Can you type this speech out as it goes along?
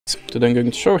Today I'm going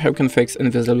to show how you can fix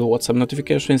invisible WhatsApp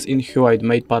notifications in Huawei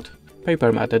MatePad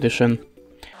PaperMatte edition.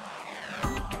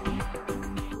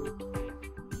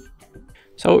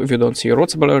 So if you don't see your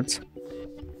WhatsApp alerts,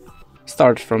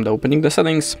 start from the opening the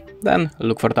settings, then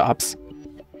look for the apps.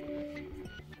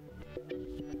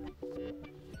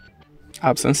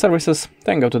 Apps and services,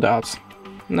 then go to the apps.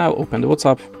 Now open the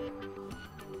WhatsApp,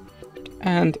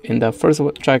 and in the first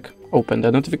check, open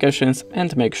the notifications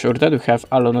and make sure that you have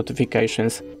allow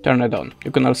notifications turned on.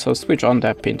 You can also switch on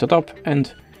the pin to top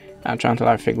and channel.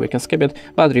 I think we can skip it,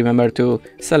 but remember to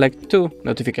select 2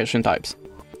 notification types.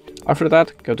 After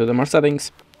that, go to the more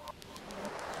settings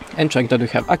and check that you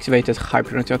have activated high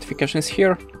priority notifications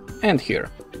here and here.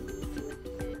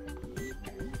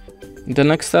 The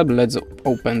next step, let's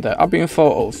open the app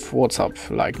info of WhatsApp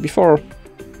like before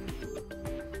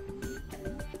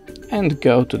and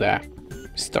go to the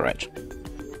storage.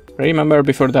 Remember,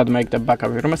 before that, make the backup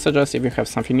of your messages. If you have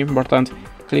something important,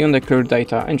 click on the clear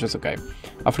data and just OK.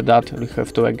 After that, you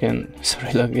have to log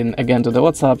in again to the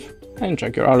WhatsApp and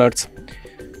check your alerts.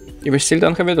 If you still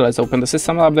don't have it, let's open the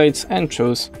system updates and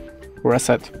choose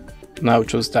reset. Now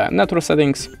choose the network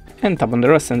settings and tap on the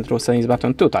reset network settings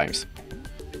button 2 times.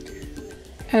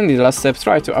 And the last step,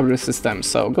 try to update the system.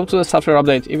 So go to the software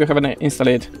update if you haven't installed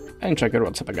it and check your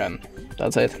WhatsApp again.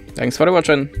 That's it. Thanks for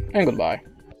watching and goodbye.